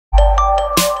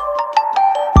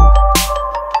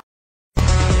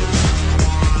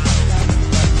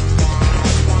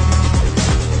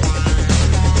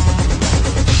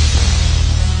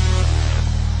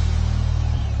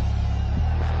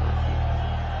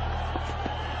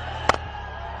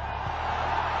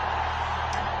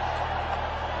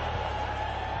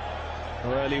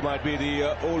Well, he might be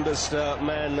the oldest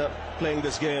man playing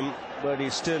this game, but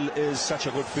he still is such a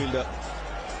good fielder.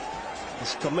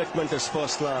 His commitment is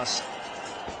first class.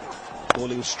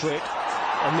 Bowling straight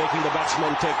and making the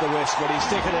batsman take the risk, but he's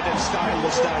taken it in style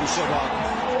this time, Sehwag.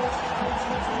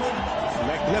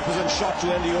 Magnificent shot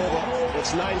to end the over.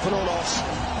 It's 9 for no loss.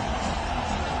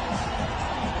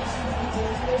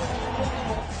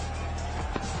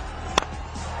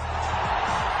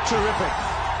 Terrific.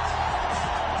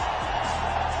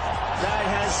 That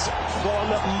has gone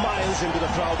miles into the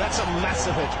crowd. That's a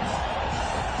massive hit.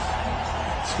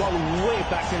 It's gone way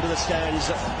back into the stands.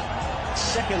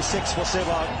 Second six for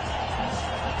Sehwag.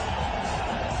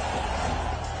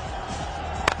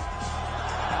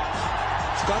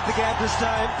 It's got the gap this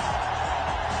time.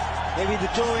 Maybe the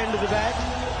toe end of the bat.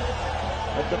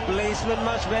 But the placement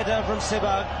much better from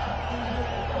Sehwag.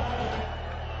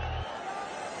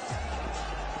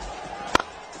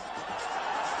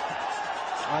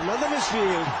 Another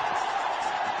misfield.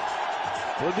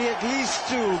 Will be at least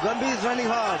 2. Gambhir is running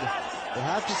hard. They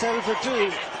have to settle for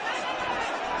 2.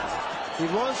 He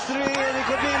wants 3 and he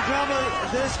could be in trouble.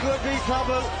 This could be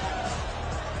trouble.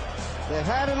 They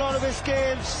had a lot of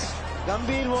escapes.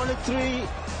 Gambhir wanted 3.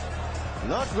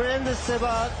 Not Virendra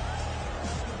Sehwag.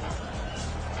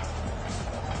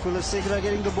 Kulasekara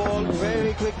getting the ball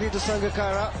very quickly to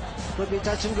Sangakkara. Could be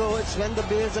touch and go. It's when the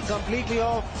bails are completely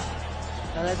off.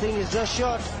 And I think it's just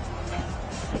short.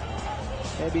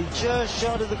 Maybe just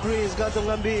short of the crease, Gautam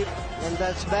Gambhir. And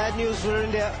that's bad news for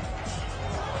India.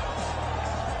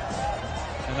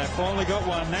 And they finally got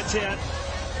one. That's out.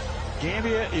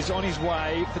 Gambhir is on his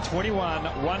way for 21.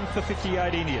 1 for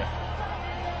 58 India.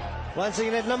 Once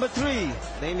again at number 3,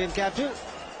 the Indian captain.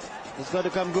 It's got to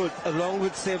come good along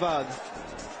with Sehwag.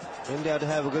 India to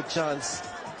have a good chance.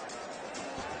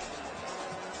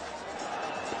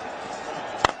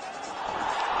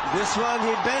 This one,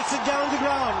 he belts it down the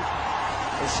ground.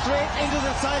 Straight into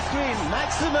the side screen.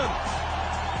 Maximum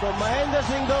from Mahendra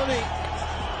Singh Dhoni.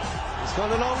 He's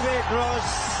gone a long way across.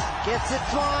 Gets it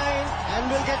fine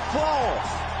and will get 4.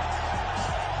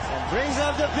 And brings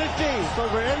up the 50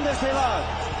 for Virendra Sehwag.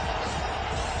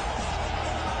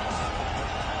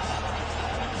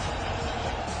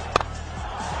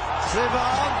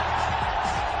 Sehwag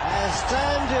has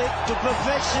timed it to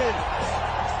perfection.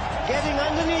 Getting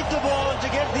underneath the ball to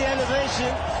get the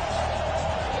elevation.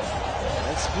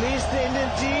 Let's please the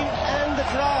Indian team and the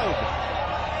crowd.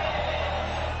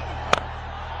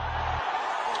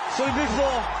 So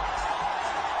before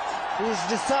he's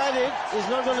decided he's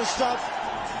not going to stop.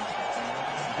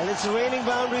 And it's raining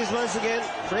boundaries once again.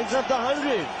 Brings up the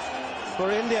 100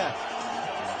 for India.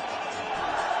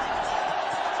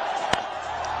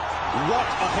 What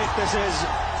a hit this is.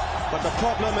 But the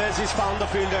problem is he's found the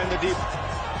fielder in the deep.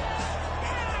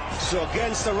 So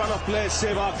against the run of play,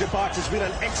 Sehwag departs. It's been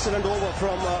an excellent over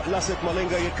from Lasith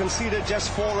Malinga. He conceded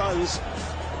just 4 runs.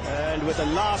 And with the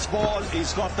last ball,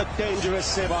 he's got the dangerous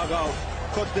Sehwag out.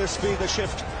 Could this be the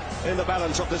shift in the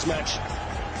balance of this match?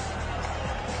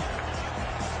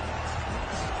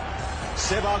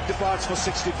 Sehwag departs for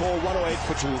 64, 108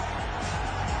 for 2.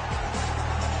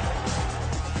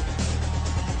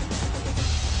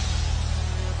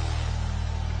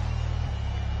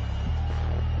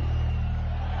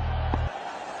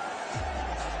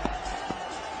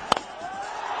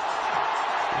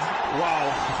 Wow,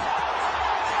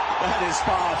 that is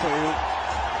power for you.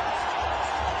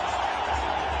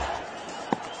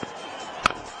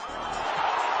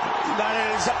 That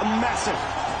is massive.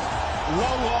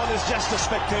 Long on is just a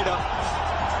spectator.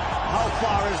 How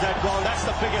far is that gone? That's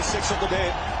the biggest 6 of the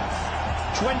day.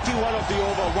 21 of the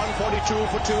over, 142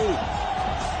 for 2.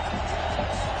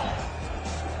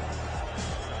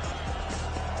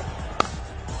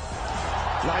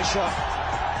 Nice shot.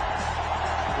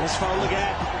 He's found the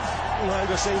gap.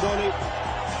 Mahendra Singh Dhoni.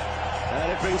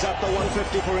 And it brings up the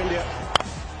 150 for India.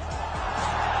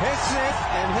 Hits it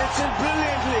and hits it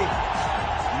brilliantly.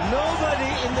 Nobody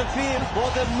in the field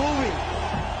bothered moving.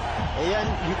 And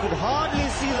you could hardly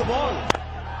see the ball.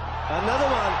 Another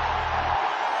one.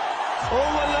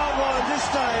 Over long on this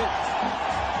time.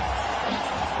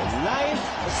 The 9th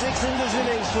 6 in this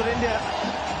innings for India.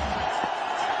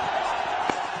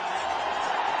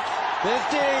 50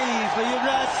 for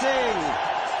Yuvaraj Singh.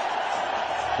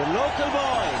 The local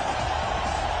boy.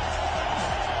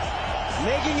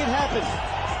 Making it happen.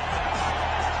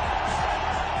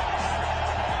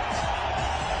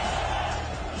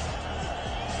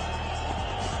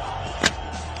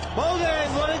 Bowling,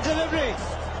 what a delivery.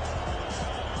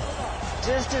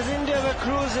 Just as India were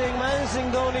cruising, Mahendra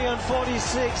Singh Dhoni on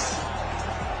 46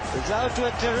 is out to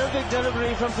a terrific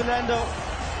delivery from Fernando.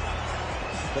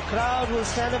 The crowd will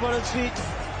stand up on its feet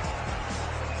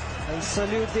and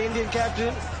salute the Indian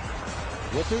captain.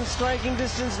 Within striking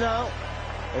distance now.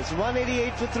 It's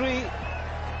 188 for 3.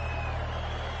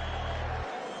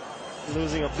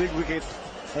 Losing a big wicket.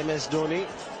 MS Dhoni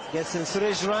gets in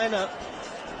Suresh Raina.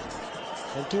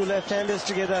 And two left-handers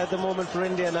together at the moment for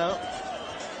India now.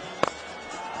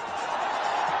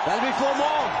 That'll be 4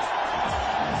 more.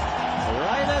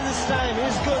 Raina this time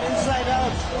is good inside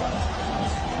out.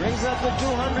 Brings up the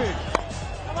 200.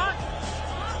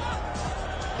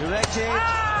 Direct hit.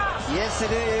 Yes,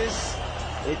 it is.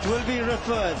 It will be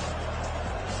referred.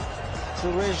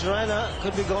 Suresh Raina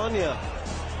could be gone here.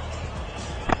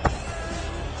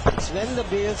 It's when the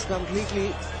bails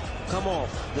completely come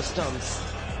off the stumps.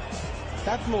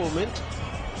 That moment,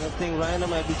 I think Raina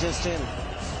might be just in.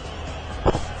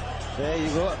 There you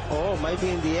go. Oh, might be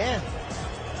in the air.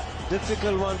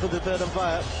 Difficult one for the third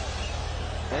umpire.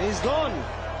 And he's gone.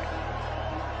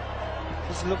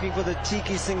 Just looking for the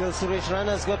cheeky single. Suresh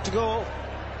Raina's got to go.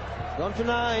 Gone for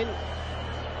 9.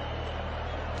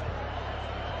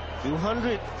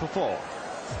 200 for 4.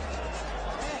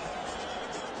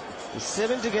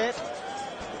 7 to get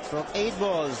from 8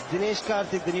 balls. Dinesh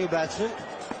Karthik, the new batsman.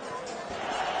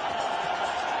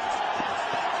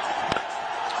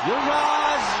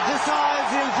 Yuvaraj decides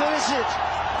he'll finish it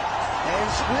in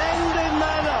splendid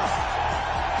manner.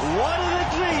 What a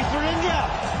victory for India.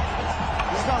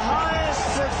 It's the highest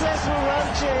successful run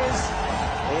chase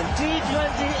in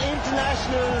T20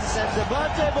 internationals, and the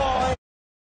birthday boy